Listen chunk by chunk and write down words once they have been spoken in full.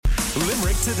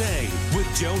Limerick Today with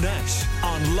Joe Nash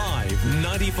on Live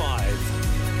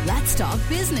 95. Let's talk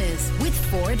business with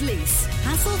Ford Lease.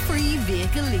 Hassle-free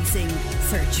vehicle leasing.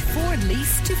 Search Ford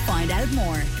Lease to find out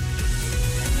more.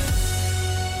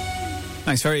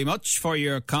 Thanks very much for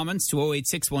your comments to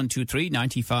 086 123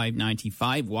 95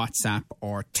 95, WhatsApp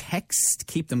or text.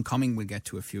 Keep them coming. We'll get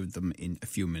to a few of them in a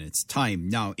few minutes' time.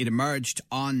 Now, it emerged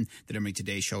on the Limerick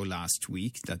Today show last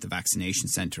week that the vaccination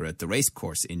centre at the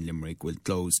racecourse in Limerick will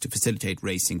close to facilitate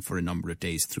racing for a number of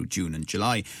days through June and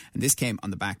July. And this came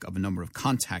on the back of a number of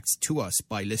contacts to us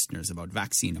by listeners about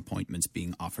vaccine appointments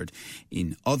being offered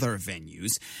in other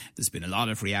venues. There's been a lot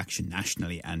of reaction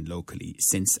nationally and locally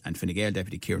since, and Fine Gael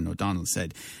Deputy Kieran O'Donnell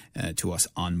said to us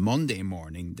on Monday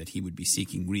morning that he would be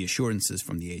seeking reassurances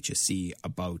from the HSE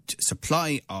about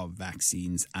supply of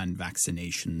vaccines and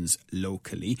vaccinations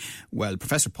locally. Well,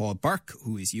 Professor Paul Burke,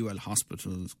 who is UL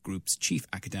Hospitals Group's Chief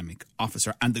Academic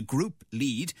Officer and the Group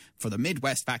Lead for the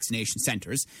Midwest Vaccination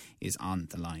Centres, is on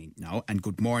the line now. And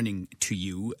good morning to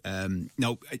you.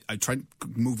 Now, I try to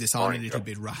move this on a little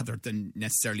bit rather than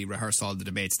necessarily rehearse all the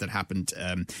debates that happened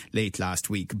late last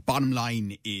week. Bottom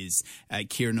line is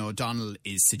Kieran O'Donnell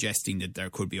is suggesting that there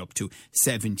could be up to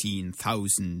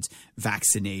 17,000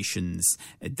 vaccinations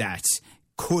that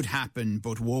could happen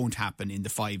but won't happen in the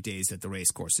 5 days that the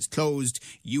racecourse is closed.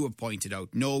 You have pointed out,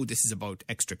 no, this is about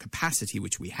extra capacity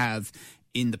which we have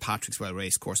in the Patrickswell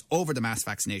racecourse over the mass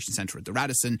vaccination centre at the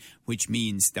Radisson, which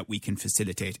means that we can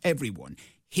facilitate everyone.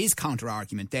 His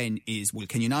counter-argument then is, well,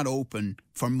 can you not open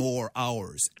for more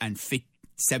hours and fit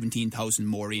 17,000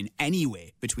 more in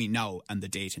anyway between now and the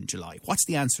date in July? What's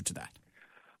the answer to that?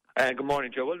 Good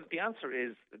morning, Joe. Well, the answer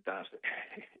is that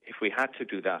if we had to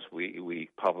do that, we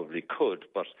probably could,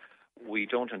 but we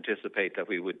don't anticipate that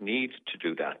we would need to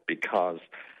do that because,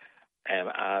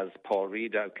 as Paul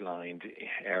Reid outlined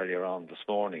earlier on this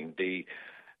morning, the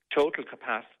total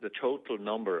capacity, the total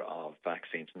number of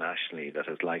vaccines nationally that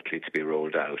is likely to be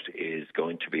rolled out is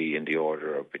going to be in the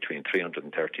order of between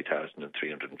 330,000 and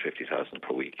 350,000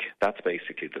 per week. That's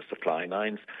basically the supply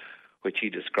lines, which he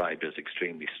described as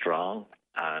extremely strong.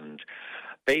 And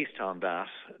based on that,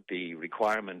 the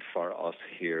requirement for us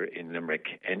here in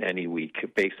Limerick in any week,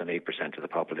 based on 8% of the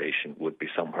population, would be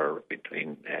somewhere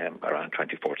between around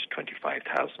 24 to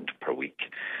 25,000 per week.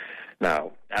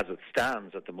 Now, as it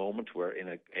stands at the moment, we're in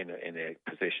a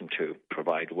position to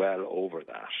provide well over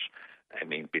that. I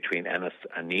mean, between Ennis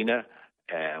and Nina,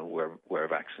 we're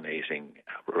vaccinating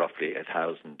roughly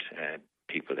 1,000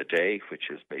 people a day, which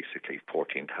is basically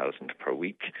 14,000 per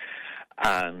week,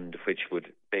 and which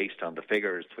would, based on the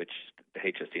figures which the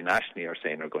HSE nationally are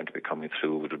saying are going to be coming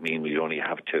through, would mean we only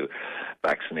have to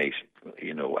vaccinate,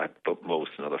 at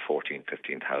most another 14,000,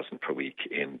 15,000 per week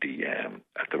in the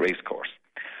at the racecourse.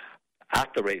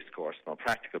 At the racecourse, from a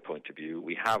practical point of view,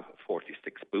 we have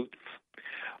 46 booths.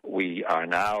 We are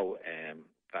now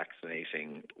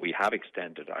vaccinating. We have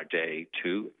extended our day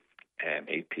to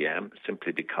 8 p.m.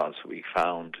 simply because we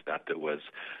found that there was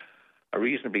a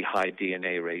reasonably high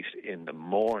DNA rate in the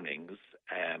mornings,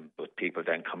 but people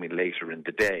then coming later in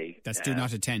the day. That's do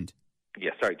not attend.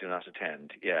 Do not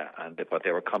attend, yeah. But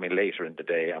they were coming later in the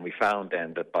day, and we found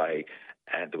then that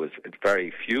there was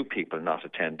very few people not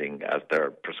attending as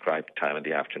their prescribed time in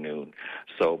the afternoon.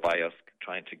 So by us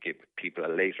trying to give people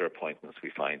a later appointments, we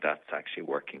find that's actually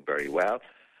working very well.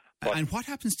 And what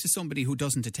happens to somebody who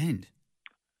doesn't attend?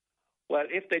 Well,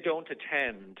 if they don't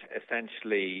attend,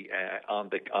 essentially on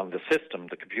the system,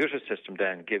 the computer system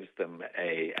then gives them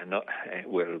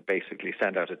will basically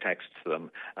send out a text to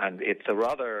them, and it's a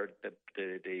rather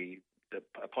the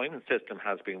appointment system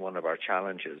has been one of our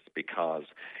challenges because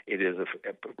it is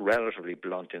a relatively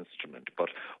blunt instrument.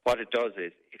 But what it does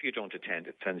is, if you don't attend,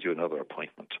 it sends you another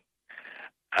appointment.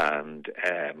 And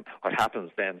what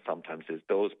happens then sometimes is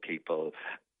those people,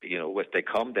 if they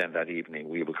come then that evening,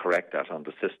 we will correct that on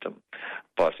the system.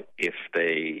 But if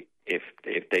they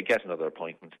get another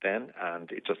appointment then, and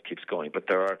it just keeps going. But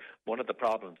one of the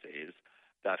problems is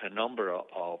that a number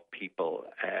of people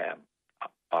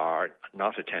are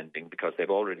not attending because they've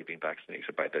already been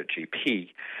vaccinated by their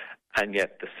GP, and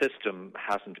yet the system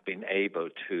hasn't been able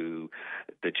to,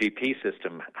 the GP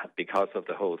system, because of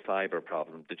the whole cyber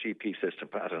problem, the GP system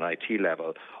at an IT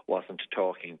level wasn't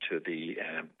talking to the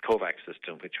COVAX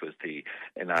system, which was the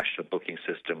national booking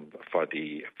system for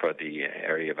the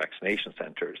area vaccination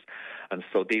centres. And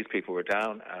so these people were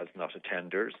down as not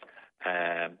attenders,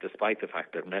 despite the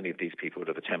fact that many of these people would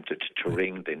have attempted to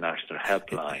ring the national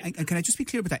helpline. And can I just be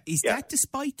clear about that? Is that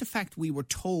despite the fact we were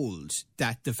told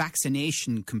that the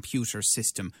vaccination computer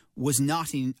system was not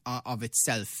of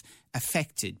itself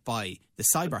affected by the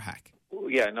cyber hack?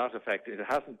 not affected. It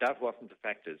hasn't. That wasn't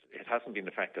affected. It hasn't been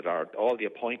affected. All the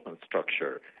appointment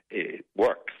structure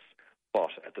works,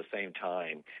 but at the same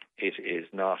time, it is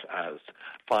not as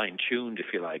fine-tuned, if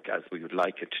you like, as we would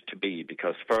like it to be,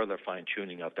 because further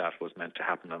fine-tuning of that was meant to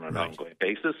happen on an ongoing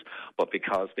basis. But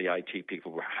because the IT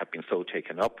people have been so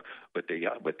taken up with the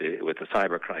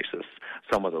cyber crisis,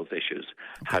 some of those issues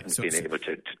hadn't been able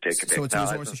to take a So it's a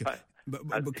resource issue.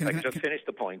 Can I just finish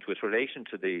the point? With relation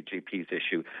to the GP's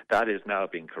issue, that is now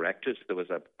being corrected. There was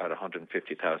about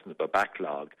 150,000 of a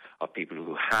backlog of people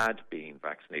who had been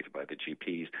vaccinated by the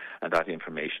GPs, and that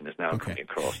information is now coming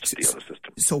across to the other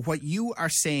system. So what you are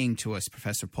saying to us,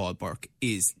 Professor Paul Burke,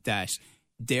 is that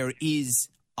there is,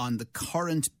 on the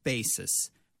current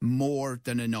basis, more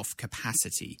than enough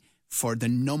capacity for the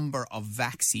number of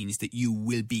vaccines that you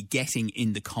will be getting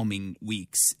in the coming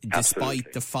weeks,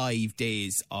 despite the 5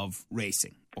 days of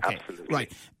racing. Okay. Absolutely.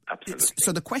 Right. Absolutely.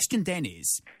 So the question then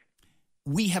is,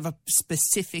 we have a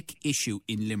specific issue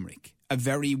in Limerick, a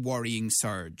very worrying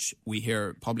surge. We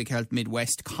hear Public Health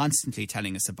Midwest constantly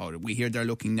telling us about it. We hear they're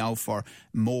looking now for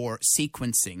more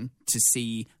sequencing to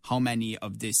see how many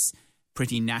of this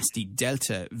pretty nasty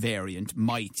Delta variant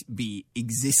might be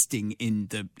existing in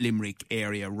the Limerick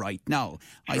area right now.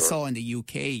 Sure. I saw in the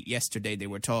UK yesterday they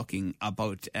were talking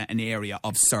about an area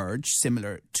of surge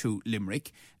similar to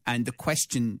Limerick, and the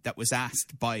question that was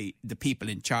asked by the people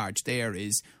in charge there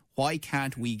is, why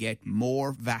can't we get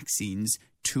more vaccines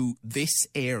to this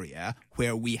area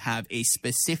where we have a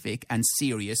specific and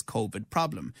serious COVID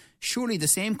problem? Surely the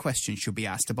same question should be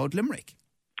asked about Limerick.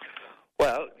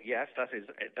 Well, yes, that's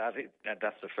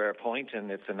a fair point,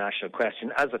 and it's a national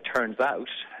question. As it turns out,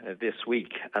 this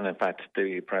week, and in fact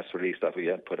the press release that we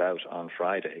had put out on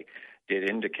Friday did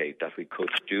indicate that we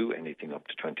could do anything up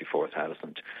to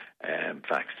 24,000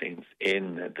 vaccines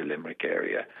in the Limerick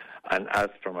area. And as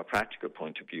from a practical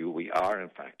point of view, we are in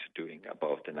fact doing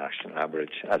above the national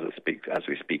average as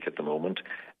we speak at the moment.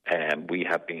 We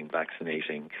have been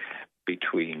vaccinating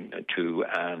between 2,000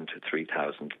 and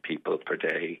 3,000 people per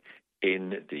day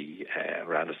in the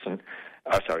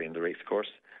in the racecourse.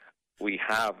 We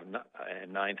have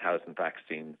 9,000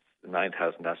 vaccines,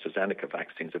 9,000 AstraZeneca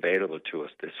vaccines available to us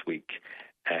this week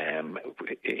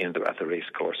at the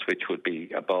racecourse, which would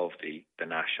be above the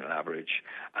national average,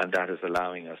 and that is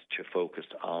allowing us to focus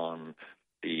on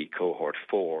the cohort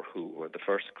 4, who were the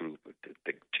first group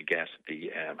to get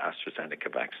the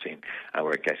AstraZeneca vaccine, and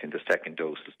we're getting the second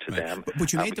doses to them.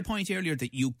 But you made the point earlier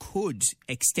that you could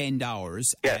extend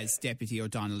hours, as Deputy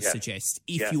O'Donnell suggests,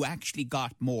 if you actually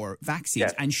got more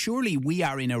vaccines. Yes. And surely we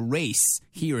are in a race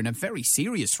here, in a very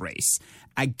serious race,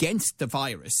 against the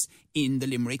virus in the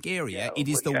Limerick area. It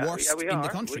is the worst in the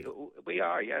country. We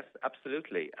are, yes,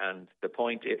 absolutely. And the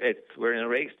point is, we're in a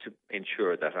race to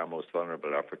ensure that our most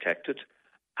vulnerable are protected.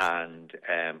 And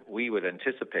we would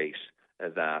anticipate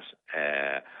that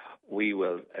we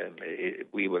will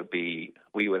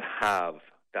have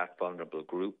that vulnerable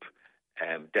group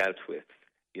dealt with,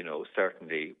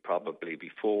 certainly probably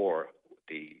before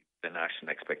the national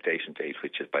expectation date,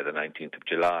 which is by the 19th of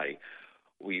July.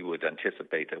 We would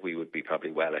anticipate that we would be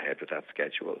probably well ahead of that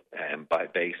schedule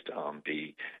based on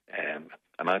the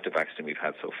amount of vaccine we've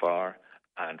had so far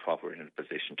and what we're in a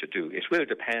position to do. It will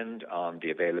depend on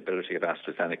the availability of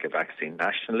AstraZeneca vaccine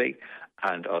nationally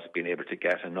and us being able to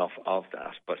get enough of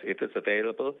that. But if it's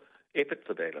available,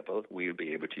 we'll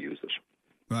be able to use it.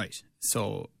 Right.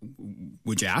 So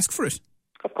would you ask for it?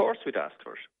 Of course we'd ask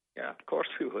for it. Yeah, of course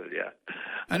we would, yeah.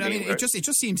 And I mean it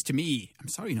just seems to me, I'm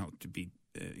sorry to be,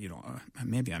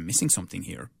 maybe I'm missing something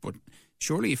here, but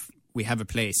surely if we have a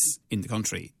place in the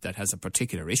country that has a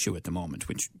particular issue at the moment,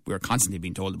 which we're constantly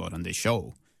being told about on this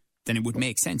show, then it would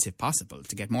make sense, if possible,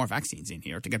 to get more vaccines in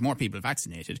here, to get more people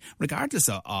vaccinated, regardless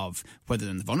of whether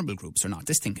they're in the vulnerable groups or not.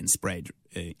 This thing can spread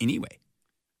anyway.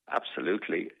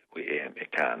 Absolutely,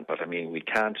 it can. But I mean, we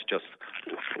can't just.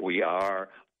 We are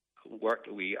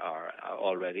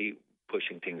already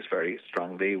pushing things very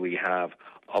strongly. We have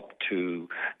up to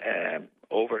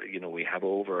over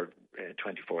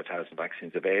 24,000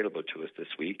 vaccines available to us this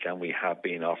week, and we have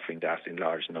been offering that in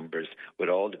large numbers with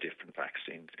all the different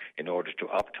vaccines in order to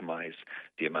optimize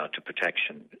the amount of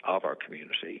protection of our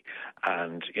community.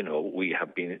 And, we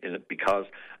have been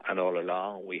all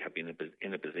along we have been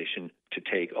in a position to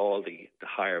take all the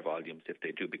higher volumes if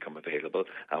they do become available,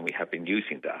 and we have been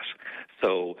using that.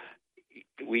 So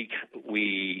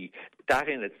that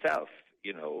in itself,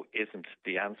 isn't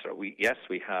the answer. We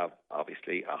have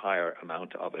obviously a higher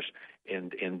amount of it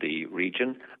in the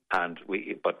region,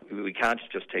 but we can't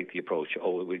just take the approach,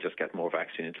 we'll just get more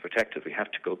vaccine to protect it. We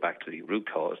have to go back to the root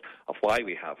cause of why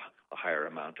we have a higher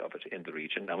amount of it in the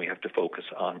region, and we have to focus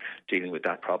on dealing with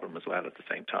that problem as well at the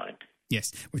same time. Yes,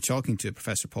 we're talking to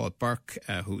Professor Paul Burke,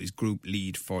 who is group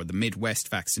lead for the Midwest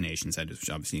Vaccination Centre, which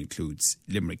obviously includes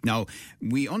Limerick. Now,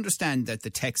 we understand that the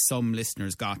text some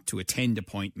listeners got to attend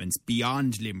appointments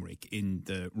beyond Limerick in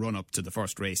the run-up to the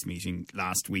first race meeting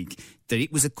last week, that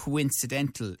it was a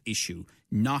coincidental issue,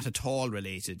 not at all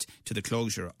related to the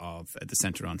closure of the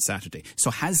centre on Saturday.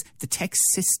 So has the text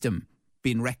system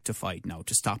been rectified now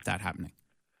to stop that happening?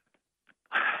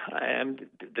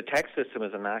 The text system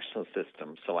is a national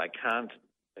system, so I can't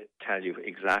tell you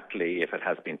exactly if it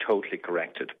has been totally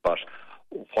corrected. But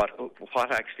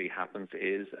what actually happens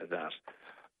is that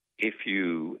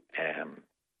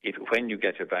when you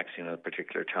get your vaccine at a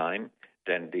particular time,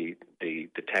 then the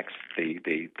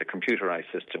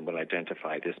computerized system will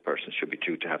identify this person should be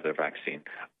due to have their vaccine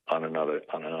on another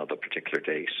particular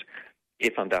date.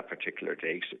 If on that particular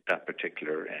date, that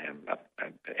particular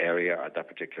area or that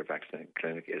particular vaccine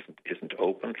clinic isn't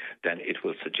open, then it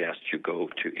will suggest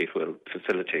it will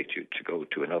facilitate you to go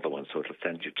to another one, so it'll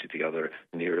send you to the other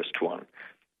nearest one.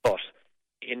 But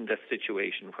in the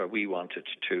situation where we wanted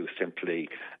to simply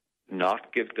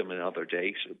not give them another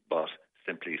date, but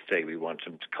simply say we want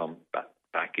them to come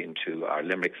back into our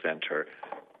Limerick Centre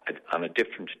on a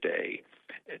different day,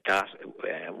 that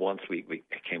once we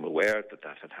became aware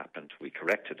that had happened, we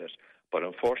corrected it. But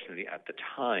unfortunately, at the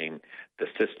time, the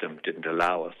system didn't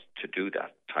allow us to do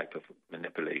that type of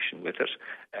manipulation with it.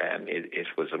 It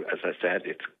was, as I said,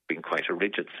 it's been quite a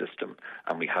rigid system,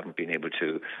 and we haven't been able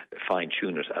to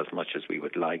fine-tune it as much as we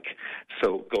would like.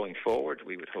 So going forward,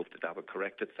 we would hope that would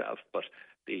correct itself. But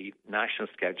the national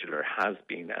scheduler has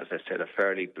been, as I said, a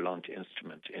fairly blunt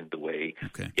instrument in the way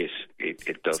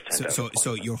it does send out.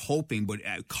 So you're hoping, but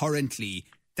currently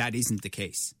that isn't the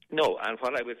case. No, and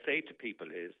what I would say to people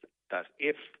is that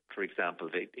if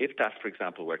that, for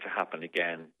example, were to happen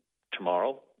again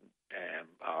tomorrow,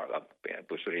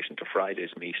 with relation to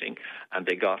Friday's meeting, and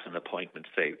they got an appointment,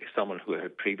 say, someone who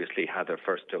had previously had their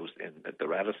first dose in the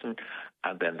Radisson,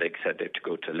 and then they said they had to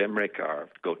go to Limerick they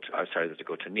had to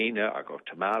go to Nina or go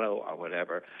to Mallow or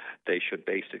whatever, they should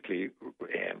basically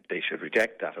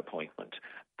reject that appointment,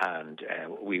 and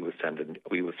we will send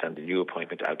a new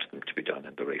appointment out to them to be done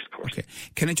in the racecourse. Okay.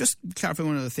 Can I just clarify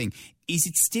one other thing? Is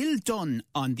it still done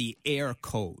on the air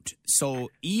code? So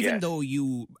even though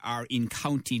you are in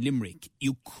County Limerick,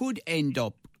 you could end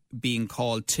up being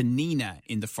called to Nina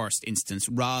in the first instance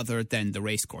rather than the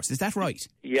racecourse. Is that right?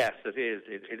 Yes, it is.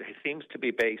 It seems to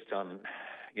be based on,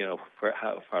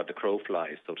 how far the crow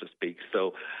flies, so to speak.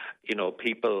 So,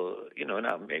 people,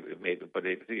 now maybe, but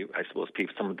I suppose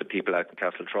some of the people out in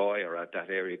Castletroy or at that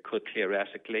area could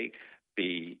theoretically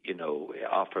be,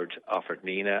 offered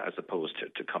Nina as opposed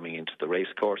to coming into the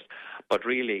racecourse. But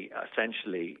really,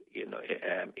 essentially,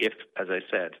 if, as I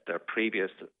said, their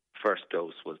previous first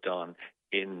dose was done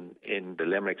in the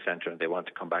Limerick Centre and they want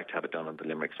to come back to have it done in the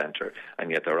Limerick Centre,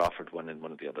 and yet they're offered one in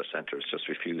one of the other centres, just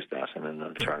refuse that, and an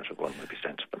alternative one will be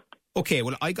sent to them. Okay,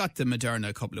 well, I got the Moderna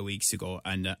a couple of weeks ago,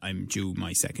 and I'm due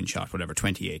my second shot,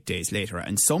 28 days later.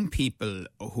 And some people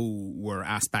who were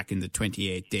asked back in the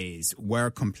 28 days were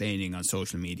complaining on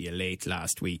social media late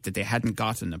last week that they hadn't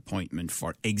got an appointment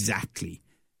for exactly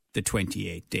the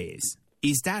 28 days.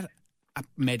 Is that a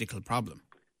medical problem?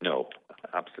 No,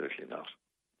 absolutely not.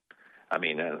 I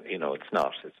mean, it's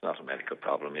not a medical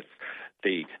problem. It's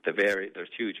there's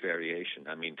huge variation.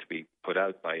 I mean, to be put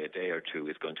out by a day or two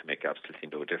is going to make absolutely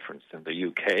no difference. In the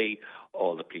UK,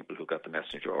 all the people who got the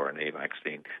messenger RNA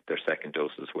vaccine, their second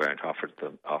doses weren't offered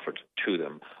to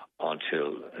them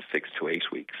until 6 to 8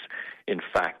 weeks. In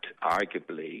fact,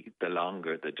 arguably, the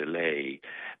longer the delay,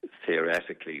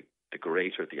 theoretically, the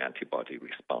greater the antibody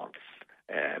response.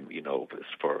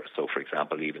 For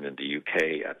example, even in the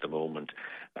UK at the moment,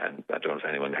 and I don't know if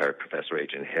anyone heard Professor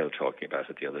Adrian Hill talking about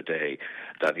it the other day,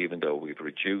 that even though we've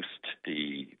reduced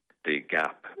the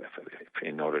gap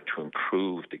in order to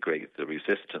improve the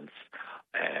resistance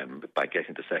by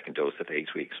getting the second dose at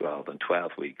 8 weeks rather than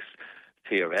 12 weeks,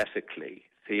 theoretically,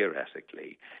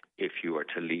 if you were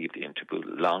to leave the interval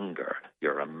longer,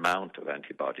 your amount of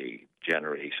antibody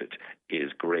generated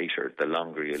is greater the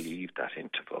longer you leave that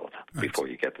interval before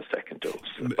you get the second dose.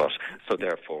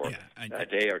 Therefore, a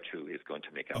day or two is going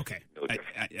to make absolutely no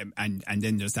difference. And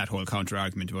then there's that whole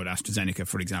counter-argument about AstraZeneca,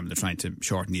 for example. They're trying to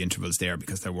shorten the intervals there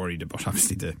because they're worried about,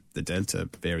 obviously, the Delta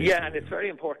variant. Yeah, and it's very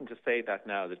important to say that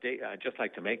now. I'd just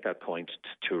like to make that point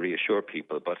to reassure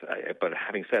people. But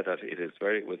having said that, it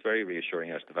was very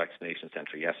reassuring at the vaccination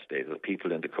centre yesterday that the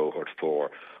people in the cohort 4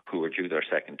 who were due their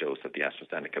second dose of the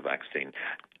AstraZeneca vaccine vaccine,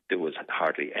 there was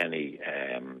hardly any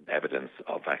evidence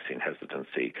of vaccine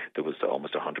hesitancy. There was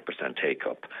almost 100%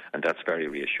 take-up, and that's very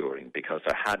reassuring because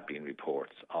there had been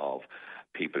reports of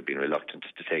people being reluctant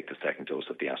to take the second dose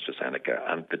of the AstraZeneca,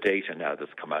 and the data now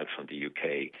that's come out from the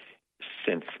UK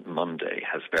since Monday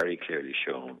has very clearly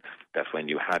shown that when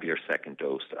you have your second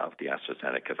dose of the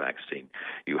AstraZeneca vaccine,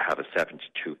 you have a 72%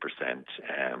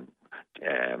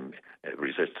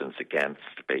 resistance against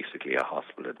basically a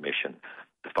hospital admission.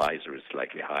 The Pfizer is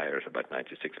slightly higher at about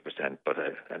 96%, but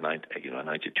a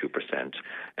 92%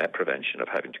 prevention of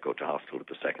having to go to hospital with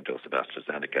the second dose of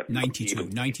AstraZeneca. 92.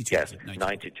 Yes,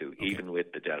 92, okay. Even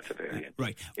with the Delta variant,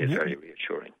 right. is very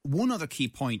reassuring. One other key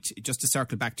point, just to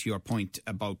circle back to your point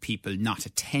about people not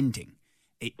attending,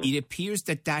 it appears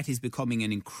that is becoming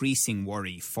an increasing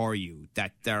worry for you,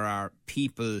 that there are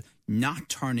people not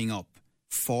turning up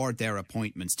for their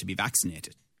appointments to be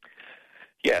vaccinated.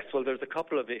 Yes, well, there's a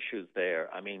couple of issues there.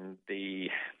 I mean, the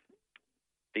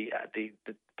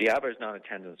average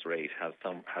non-attendance rate has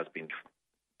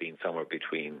been somewhere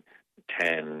between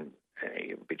 10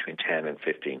 and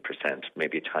 15%,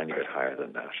 maybe a tiny bit higher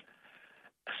than that.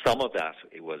 Some of that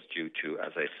it was due to,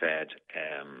 as I said,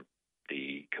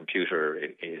 the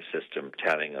computer system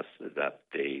telling us that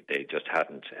they just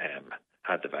hadn't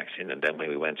had the vaccine, and then when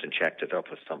we went and checked it up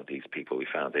with some of these people, we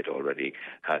found they'd already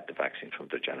had the vaccine from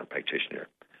their general practitioner.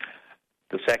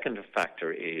 The second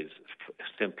factor is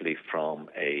simply from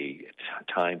a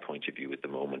time point of view at the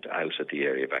moment out at the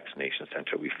area vaccination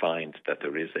centre, we find that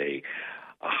there is a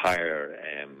higher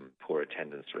poor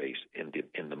attendance rate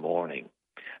in the morning,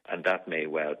 and that may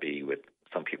well be with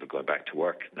some people going back to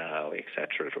work now,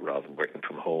 etc., rather than working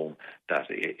from home, that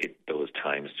those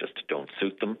times just don't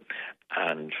suit them.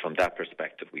 And from that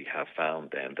perspective, we have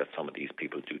found then that some of these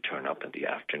people do turn up in the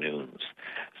afternoons.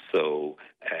 So,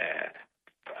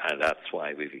 and that's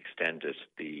why we've extended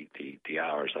the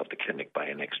hours of the clinic by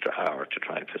an extra hour to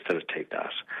try and facilitate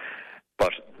that.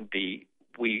 But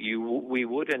we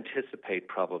would anticipate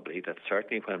probably that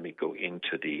certainly when we go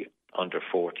into the under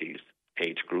 40s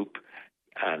age group,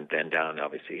 and then down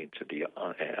obviously into the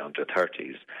under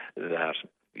 30s, that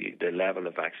the level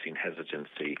of vaccine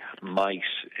hesitancy might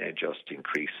just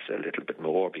increase a little bit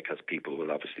more, because people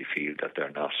will obviously feel that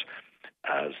they're not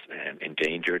as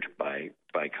endangered by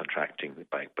contracting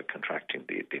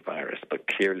the virus. But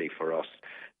clearly for us,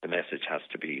 the message has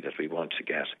to be that we want to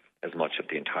get as much of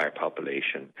the entire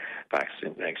population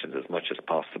vaccinated as much as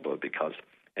possible, because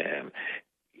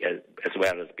as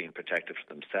well as being protected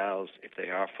for themselves, if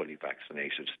they are fully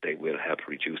vaccinated, they will help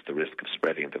reduce the risk of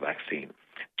spreading the vaccine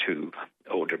to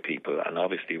older people. And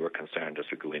obviously we're concerned as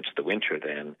we go into the winter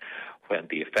then, when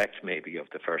the effect maybe of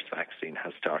the first vaccine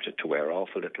has started to wear off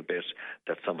a little bit,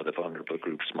 that some of the vulnerable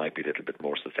groups might be a little bit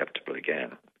more susceptible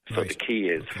again. So right. The key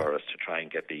is for us to try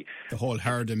and get the whole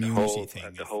herd immunity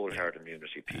thing. The whole herd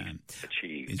immunity piece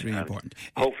achieved. It's really important.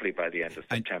 Hopefully by the end of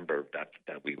September that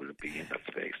we will be in that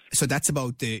space. So that's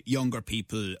about the younger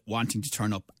people wanting to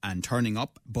turn up and turning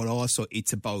up, but also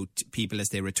it's about people as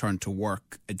they return to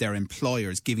work, their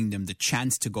employers giving them the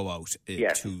chance to go out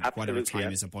to whatever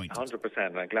time is appointed. 100%.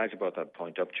 And I'm glad you brought that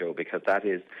point up, Joe, because that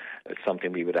is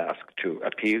something we would ask to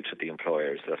appeal to the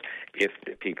employers, that if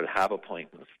people have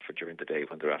appointments for during the day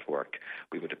when they're at work,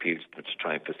 we would appeal to them to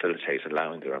try and facilitate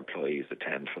allowing their employees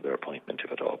attend for their appointment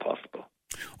if at all possible.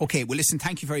 OK, well, listen,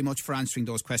 thank you very much for answering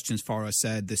those questions for us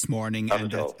this morning.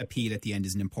 And that appeal at the end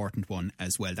is an important one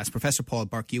as well. That's Professor Paul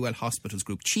Burke, UL Hospitals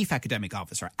Group Chief Academic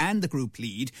Officer and the Group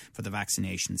Lead for the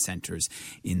vaccination centres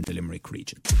in the Limerick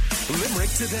region. Limerick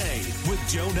Today with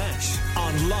Joe Nash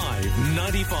on Live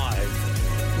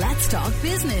 95. Let's talk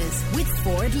business with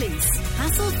Ford Lease.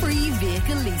 Hassle-free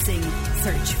vehicle leasing.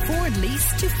 Search Ford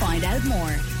Lease to find out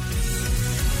more.